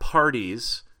at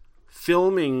parties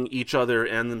filming each other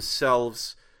and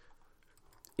themselves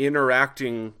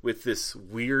interacting with this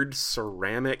weird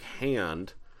ceramic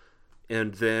hand,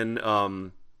 and then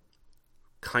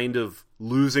kind of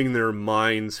losing their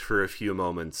minds for a few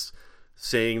moments,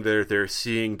 saying they're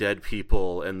seeing dead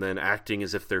people, and then acting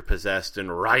as if they're possessed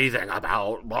and writhing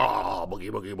about,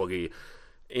 boogie, boogie, boogie.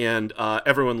 And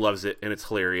everyone loves it, and it's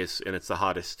hilarious, and it's the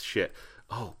hottest shit.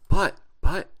 Oh, but,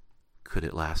 could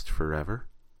it last forever?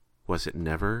 Was it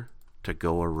never to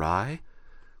go awry?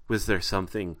 Was there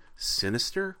something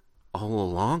sinister all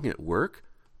along at work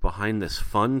behind this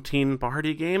fun teen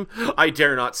party game? I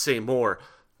dare not say more.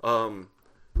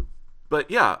 But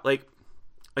yeah,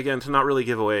 again, to not really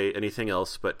give away anything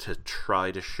else, but to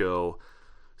try to show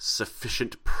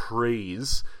sufficient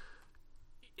praise,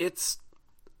 it's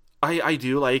I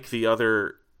do like the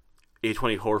other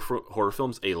A20 horror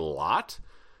films a lot.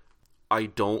 I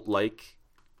don't like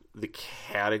the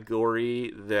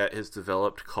category that has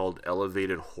developed called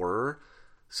elevated horror.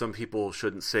 Some people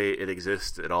shouldn't say it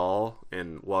exists at all,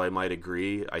 and while I might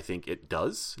agree, I think it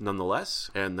does nonetheless,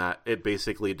 and that it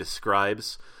basically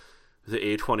describes the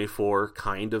A24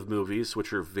 kind of movies,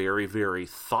 which are very, very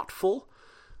thoughtful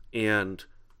and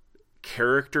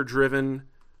character-driven,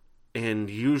 and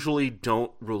usually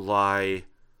don't rely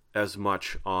as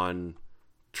much on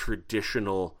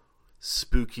traditional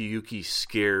spooky-ooky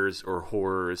scares or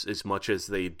horrors as much as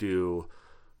they do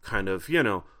kind of,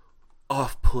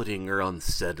 off-putting or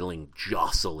unsettling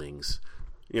jostlings,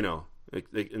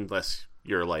 unless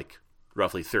you're like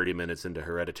roughly 30 minutes into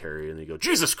Hereditary and you go,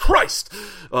 Jesus Christ!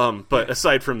 But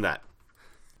aside from that.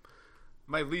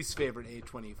 My least favorite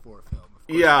A24 film.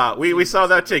 Yeah, we saw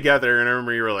that together, and I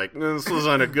remember you were like, this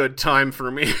wasn't a good time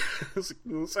for me.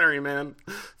 Sorry, man.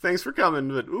 Thanks for coming,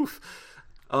 but oof.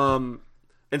 And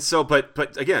so,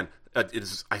 but again, I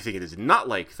think it is not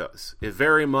like those. It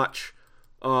very much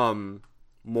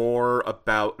more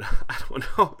about, I don't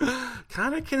know,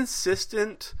 kind of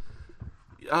consistent,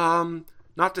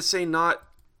 not to say not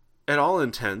at all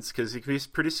intense, because it can be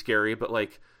pretty scary, but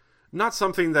like, not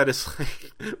something that is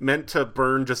like meant to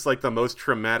burn just like the most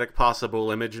traumatic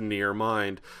possible image into your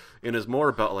mind, and is more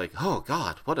about like, oh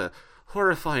God, what a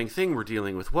horrifying thing we're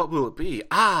dealing with. What will it be?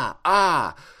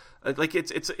 Like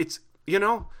it's there's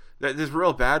a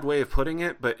real bad way of putting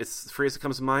it, but it's the phrase that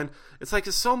comes to mind. It's like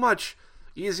it's so much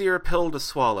easier pill to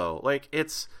swallow. Like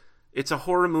it's a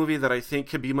horror movie that I think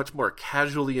can be much more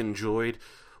casually enjoyed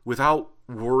without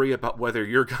worry about whether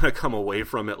you're gonna come away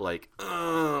from it like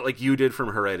you did from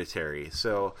Hereditary.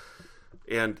 So,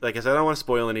 and like I said, I don't want to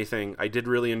spoil anything. I did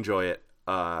really enjoy it.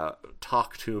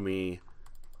 Talk to me.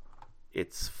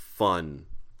 It's fun.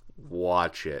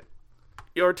 Watch it.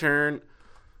 Your turn.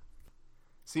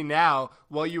 See, now,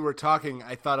 while you were talking,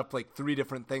 I thought up like 3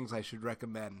 different things I should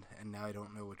recommend, and now I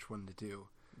don't know which one to do.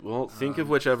 Well, think of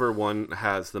whichever one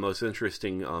has the most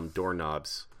interesting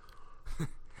doorknobs.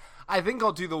 I think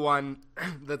I'll do the one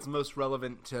that's most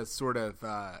relevant to sort of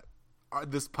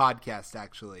this podcast,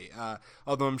 actually.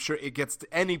 Although I'm sure it gets to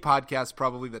any podcast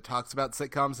probably that talks about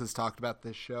sitcoms has talked about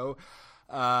this show.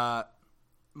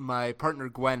 My partner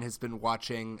Gwen has been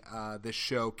watching this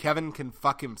show, Kevin Can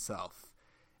Fuck Himself.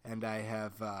 And I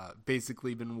have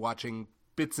basically been watching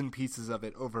bits and pieces of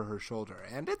it over her shoulder.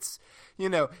 And it's,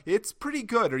 it's pretty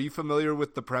good. Are you familiar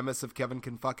with the premise of Kevin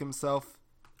Can Fuck Himself,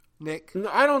 Nick?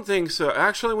 No, I don't think so.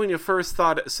 Actually, when you first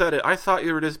said it, I thought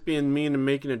you were just being mean and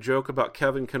making a joke about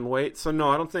Kevin Can Wait. So no,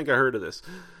 I don't think I heard of this.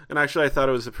 And actually, I thought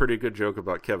it was a pretty good joke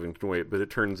about Kevin Can Wait, but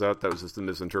it turns out that was just a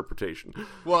misinterpretation.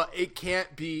 Well, it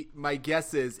can't be. My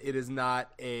guess is it is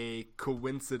not a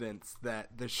coincidence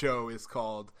that the show is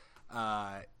called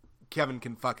Kevin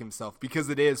Can Fuck Himself, because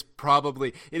it is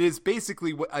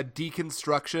basically a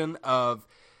deconstruction of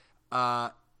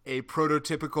a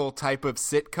prototypical type of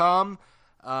sitcom,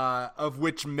 of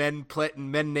which men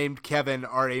named Kevin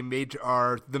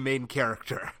are the main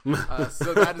character.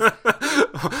 So that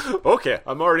is okay.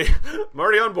 I'm already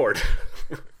on board.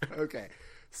 Okay,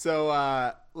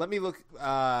 so let me look.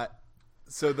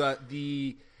 So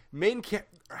the main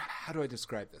how do I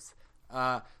describe this?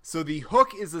 So the hook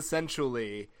is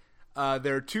essentially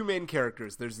there are 2 main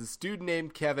characters. There's this dude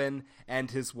named Kevin and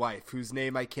his wife, whose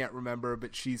name I can't remember,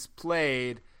 but she's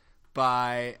played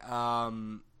by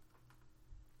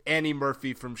Annie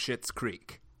Murphy from Schitt's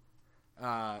Creek.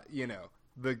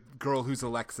 The girl who's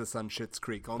Alexis on Schitt's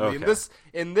Creek. Only okay.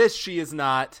 in this she is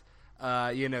not.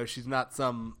 She's not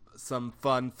some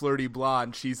fun flirty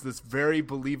blonde. She's this very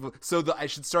believable. So I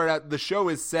should start out. The show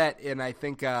is set in, I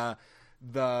think,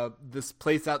 this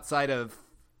place outside of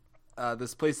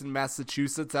this place in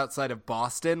Massachusetts outside of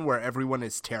Boston where everyone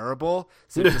is terrible.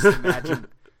 So just imagine.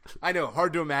 I know,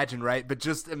 hard to imagine, right? But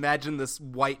just imagine this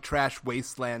white trash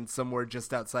wasteland somewhere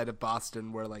just outside of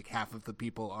Boston where like half of the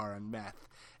people are on meth,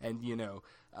 and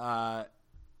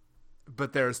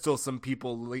but there are still some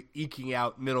people eking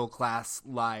out middle class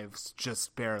lives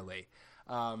just barely.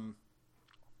 And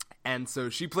so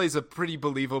she plays a pretty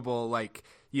believable,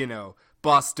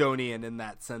 Bostonian in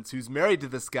that sense, who's married to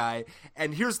this guy.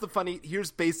 And here's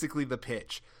basically the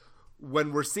pitch.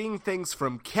 When we're seeing things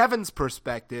from Kevin's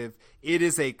perspective, it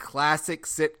is a classic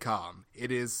sitcom.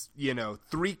 It is,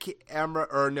 3 camera,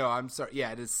 or no, I'm sorry.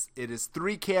 Yeah, it is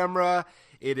 3 camera.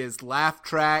 It is laugh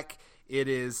track. It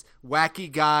is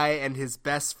wacky guy and his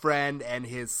best friend and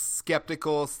his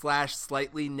skeptical /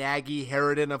 slightly naggy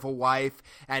harridan of a wife.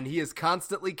 And he is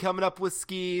constantly coming up with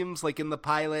schemes. Like in the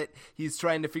pilot, he's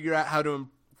trying to figure out how to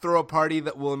throw a party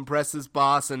that will impress his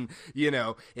boss, and, you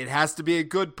know, it has to be a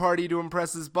good party to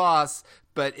impress his boss,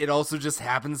 but it also just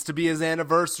happens to be his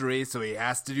anniversary, so he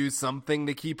has to do something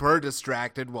to keep her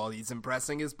distracted while he's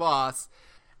impressing his boss.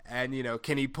 And, you know,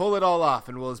 can he pull it all off,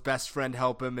 and will his best friend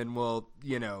help him, and will,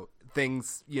 you know,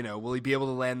 will he be able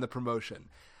to land the promotion?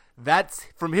 That's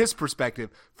from his perspective.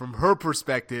 From her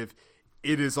perspective,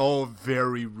 it is all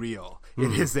very real.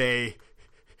 Mm-hmm.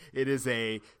 It is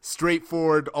a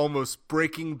straightforward, almost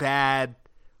Breaking Bad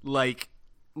like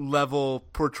level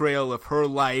portrayal of her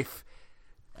life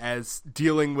as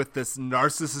dealing with this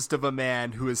narcissist of a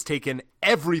man who has taken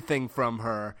everything from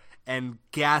her and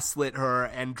gaslit her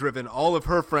and driven all of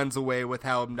her friends away with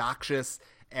how obnoxious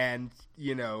and,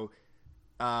 you know,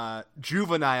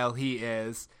 juvenile he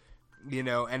is, you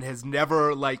know, and has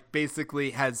never, like,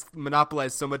 basically has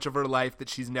monopolized so much of her life that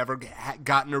she's never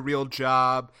gotten a real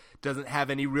job, doesn't have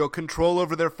any real control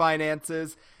over their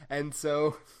finances. And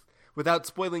so, without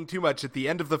spoiling too much, at the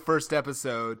end of the first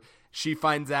episode, she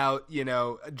finds out, you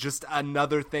know, just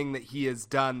another thing that he has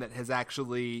done that has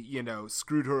actually, you know,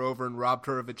 screwed her over and robbed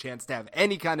her of a chance to have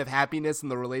any kind of happiness in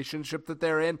the relationship that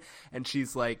they're in. And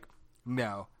she's like,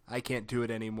 no, I can't do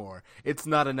it anymore. It's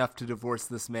not enough to divorce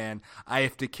this man. I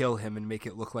have to kill him and make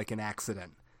it look like an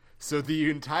accident. So the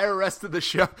entire rest of the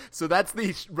show, so that's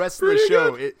the rest of the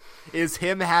show. It is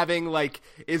him having, like,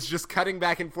 is just cutting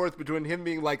back and forth between him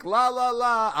being like, la, la,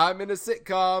 la, I'm in a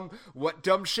sitcom. What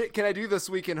dumb shit can I do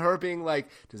this week? And her being like,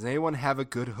 does anyone have a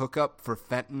good hookup for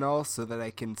fentanyl so that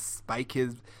I can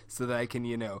so that I can,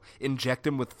 you know, inject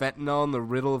him with fentanyl in the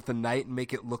riddle of the night and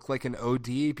make it look like an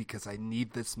OD, because I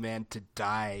need this man to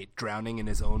die drowning in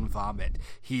his own vomit.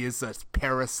 He is a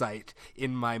parasite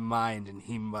in my mind, and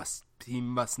he must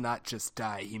not just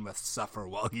die, he must suffer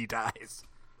while he dies.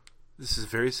 This is a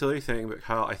very silly thing, but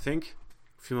Kyle, I think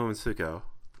a few moments ago,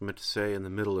 I meant to say in the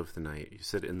middle of the night. You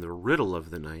said in the riddle of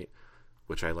the night,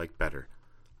 which I like better.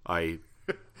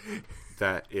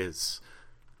 That is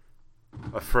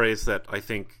a phrase that I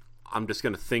think I'm just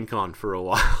going to think on for a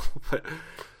while. But,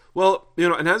 well, you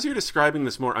know, and as you're describing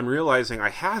this more, I'm realizing I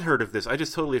had heard of this. I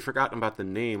just totally forgotten about the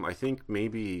name. I think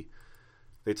maybe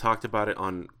they talked about it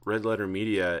on Red Letter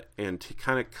Media, and to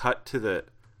kind of cut to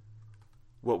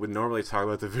what would normally talk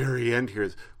about at the very end here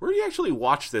is, where do you actually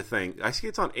watch the thing? I see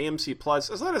it's on AMC Plus.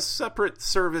 Is that a separate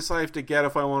service I have to get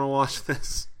if I want to watch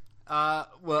this?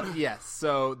 Well, yes.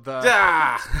 So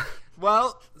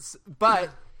well,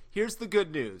 but here's the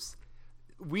good news.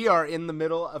 We are in the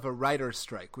middle of a writer's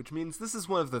strike, which means this is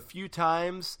one of the few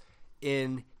times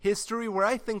in history where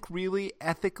I think really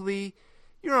ethically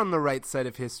you're on the right side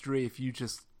of history if you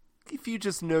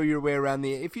just know your way around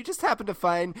if you just happen to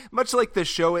find, much like the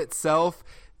show itself,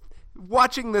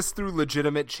 watching this through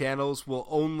legitimate channels will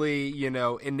only, you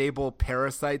know, enable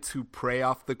parasites who prey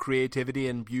off the creativity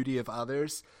and beauty of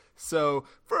others. So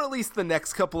for at least the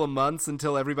next couple of months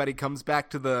until everybody comes back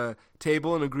to the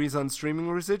table and agrees on streaming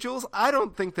residuals, I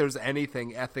don't think there's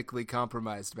anything ethically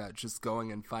compromised about just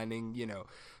going and finding, you know,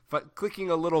 clicking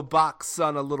a little box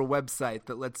on a little website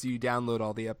that lets you download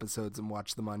all the episodes and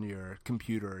watch them on your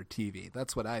computer or TV.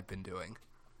 That's what I've been doing.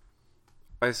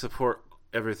 I support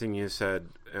everything you said,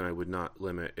 and I would not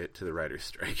limit it to the writer's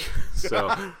strike.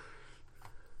 So,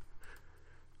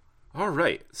 all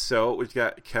right. So we've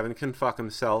got Kevin Can Fuck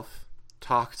Himself,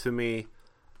 Talk to Me,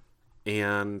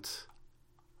 and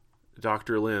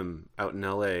Dr. Lim out in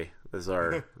LA as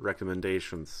our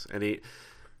recommendations. Any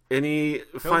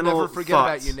final He'll never forget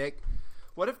thoughts? About you, Nick.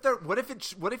 What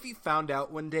if you found out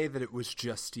one day that it was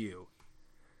just you?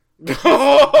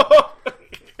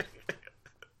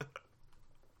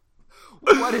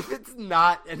 What if it's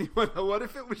not anyone? What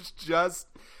if it was just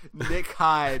Nick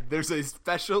Hyde? There's a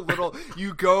special little,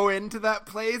 you go into that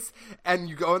place and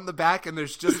you go in the back and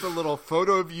there's just a little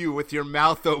photo of you with your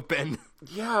mouth open.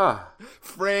 Yeah.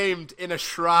 Framed in a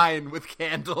shrine with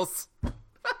candles.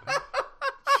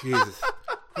 Jesus.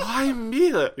 Why me?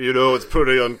 You know, it's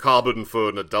pretty uncommon for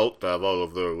an adult to have all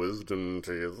of their wisdom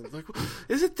teeth. Like,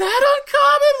 is it that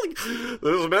uncommon? Like,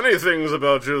 there's many things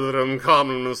about you that are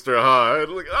uncommon, Mr. Hyde.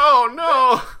 Like,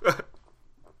 oh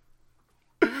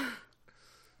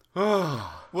no.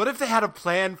 What if they had a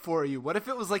plan for you? What if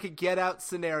it was like a Get Out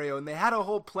scenario and they had a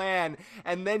whole plan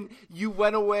and then you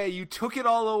went away, you took it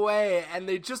all away, and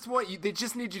they just want you, they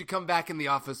just need you to come back in the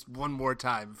office one more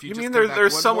time. If you mean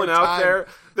there's someone out there?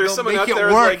 There's someone out there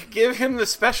who's like, give him the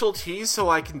special teas so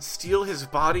I can steal his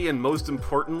body and most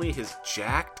importantly his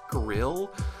jacked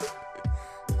grill?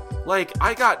 Like,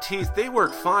 I got teeth, they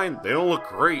work fine, they don't look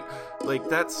great. Like,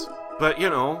 that's, but you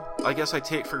know, I guess I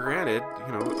take for granted,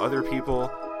 you know, other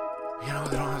people, you know,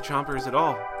 they don't have chompers at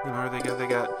all. You know, they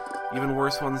got even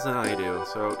worse ones than I do.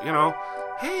 So,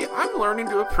 hey, I'm learning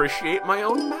to appreciate my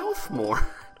own mouth more.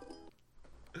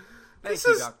 Thank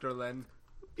you, Dr. Lin.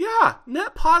 Yeah,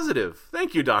 net positive.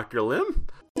 Thank you, Dr. Lim.